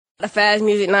The Fast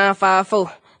Music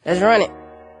 954. Let's run it.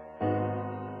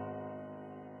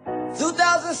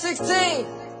 2016.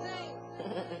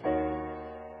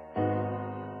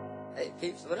 Hey,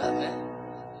 peeps, what up, man?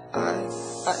 Alright.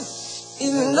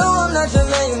 Even though I'm not your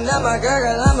man, you're not my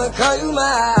girl, I'ma call you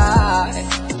mine.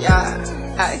 Yeah,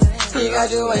 he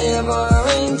got you waiting for a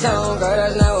ringtone, girl,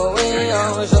 that's not what we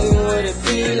on. Show you what it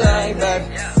be like, baby.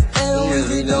 And we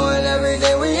be doing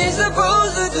everything we ain't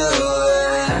supposed to do.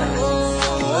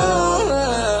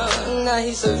 Now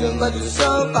he's searching, but you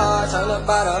so far. Turn up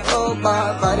by the whole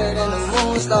bar, brighter than the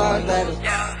moon stars, baby.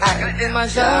 It's my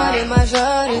shorty,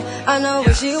 I know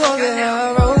what she want, get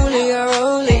her a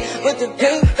rollie. With the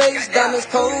pink face, diamonds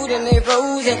cold and they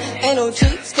frozen. Ain't no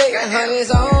cheapskate, honey's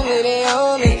on me, they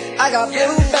on me. I got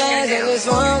blue bands and this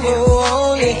one rule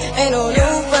only. Ain't no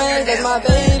new friends, that's my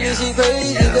baby, she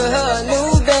crazy. Get her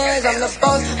new bands, I'm the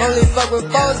boss, only fuck with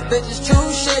boss bitches,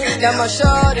 true shit. Got my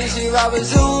shorty, she ride with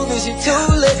Zuby, she too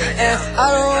lit. And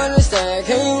I don't understand,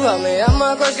 can you help me? I'm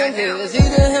a question, please. It's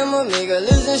either him or me, girl,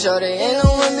 listen, shorty, ain't no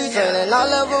one between. And I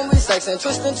love when we sex and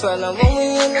twist and twirl, and when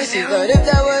we in the sea. But if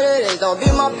that what it is, don't be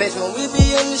my bitch when we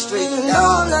be in the street. No,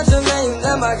 I'm not your man, you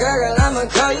not my girl, I'ma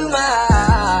call you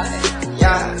mine.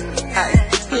 Yeah,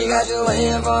 he got you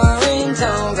waiting for a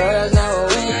ringtone, girl, that's not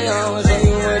what we on. Show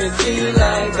you what it be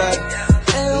like, baby.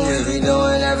 And we be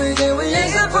doing everything we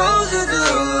ain't supposed to do.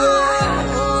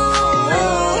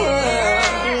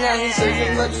 Now he's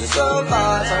searching, but you so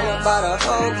far. Turn up by the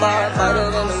whole bar, brighter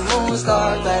than the moon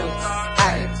stars, baby.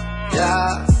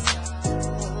 Yeah.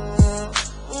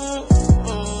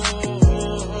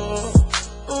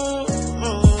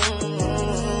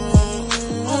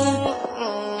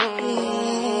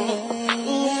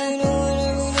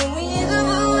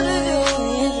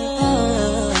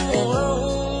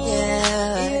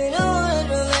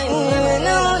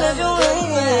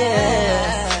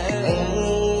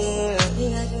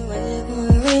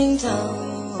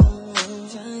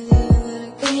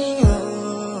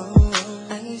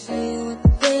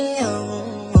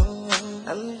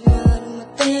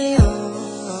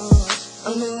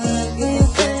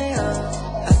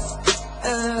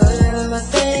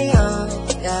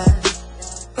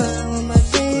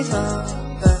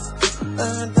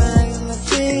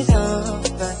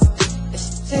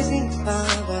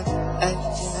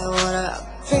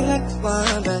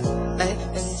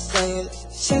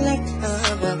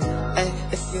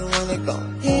 If you wanna go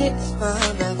get it, it's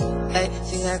fine, baby. Ay,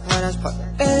 see that car that's parked,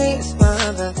 really, it's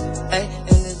mine, baby. Ay,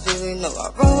 and the jewelry, know I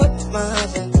roll with mine,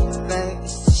 baby.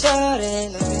 It's Shorty,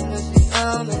 know she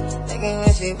on me, thinking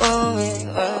when she want me,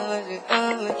 when she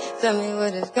want me. Tell me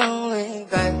what it's going,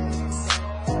 baby.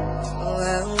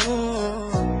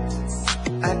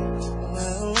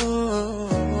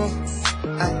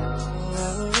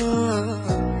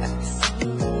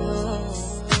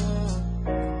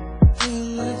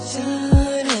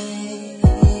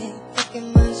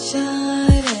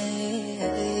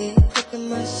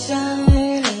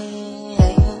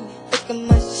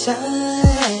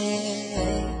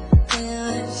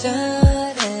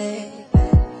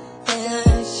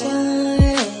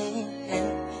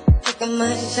 Look at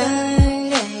my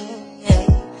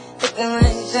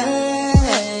shine.